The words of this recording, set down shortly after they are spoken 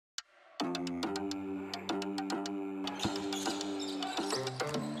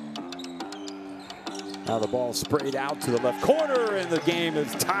Now the ball sprayed out to the left corner, and the game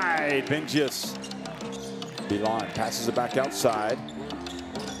is tied. Benjis. Belon passes it back outside.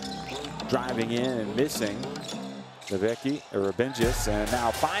 Driving in and missing. Benjis, and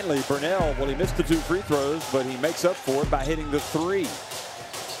now finally Burnell. Well, he missed the 2 free throws, but he makes up for it by hitting the 3.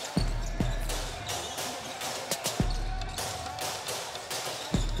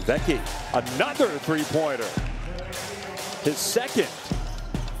 Becky, another 3-pointer. His second.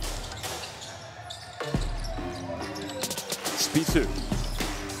 Spissu.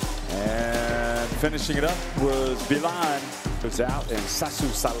 And finishing it up was Bilan. Goes out, and Sassu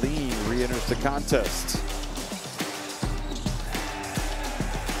Salim re-enters the contest.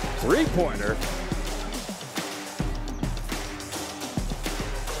 3-pointer.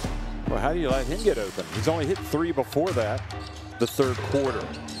 Well, how do you let him get open? He's only hit 3 before that. The 3rd quarter.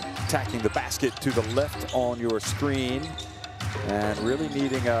 Attacking the basket to the left on your screen. And really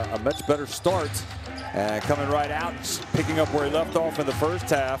needing a much better start. And coming right out, picking up where he left off in the first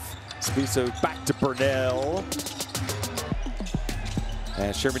half. Spissu back to Burnell.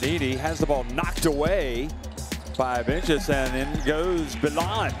 And Shermanini has the ball knocked away by Benjis, and in goes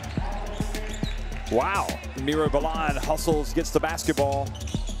Bilan. Wow. Miro Bilan hustles, gets the basketball.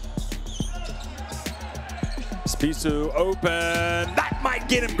 Spissu open. That might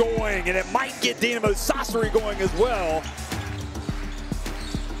get him going, and it might get Dinamo Sassari going as well.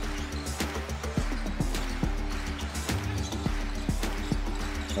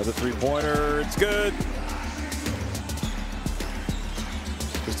 Another 3-pointer. It's good.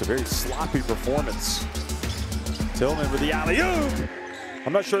 Just a very sloppy performance. Tillman with the alley-oop.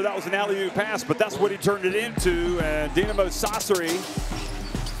 I'm not sure that was an alley-oop pass, but that's what he turned it into. And Dinamo Sassari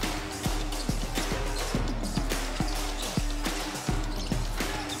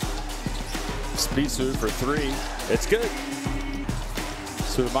Spissu for 3. It's good.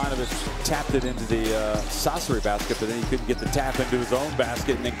 Sulejmanovic tapped it into the Sassari basket, but then he couldn't get the tap into his own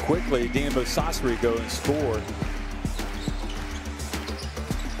basket. And then quickly, Dinamo Sassari go and score.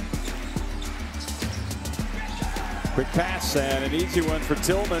 Quick pass and an easy one for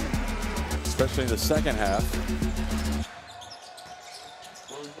Tillman, especially in the second half.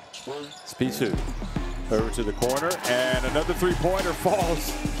 Spissu over to the corner, and another 3-pointer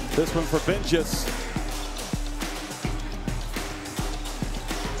falls. This one for Benjis.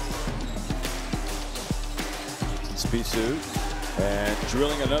 Spissu, and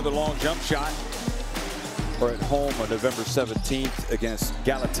drilling another long jump shot. We're at home on November 17th against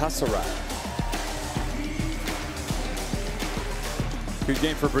Galatasaray. Good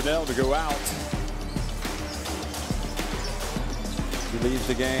game for Burnell to go out. He leaves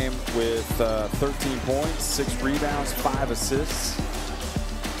the game with 13 points, 6 rebounds, 5 assists.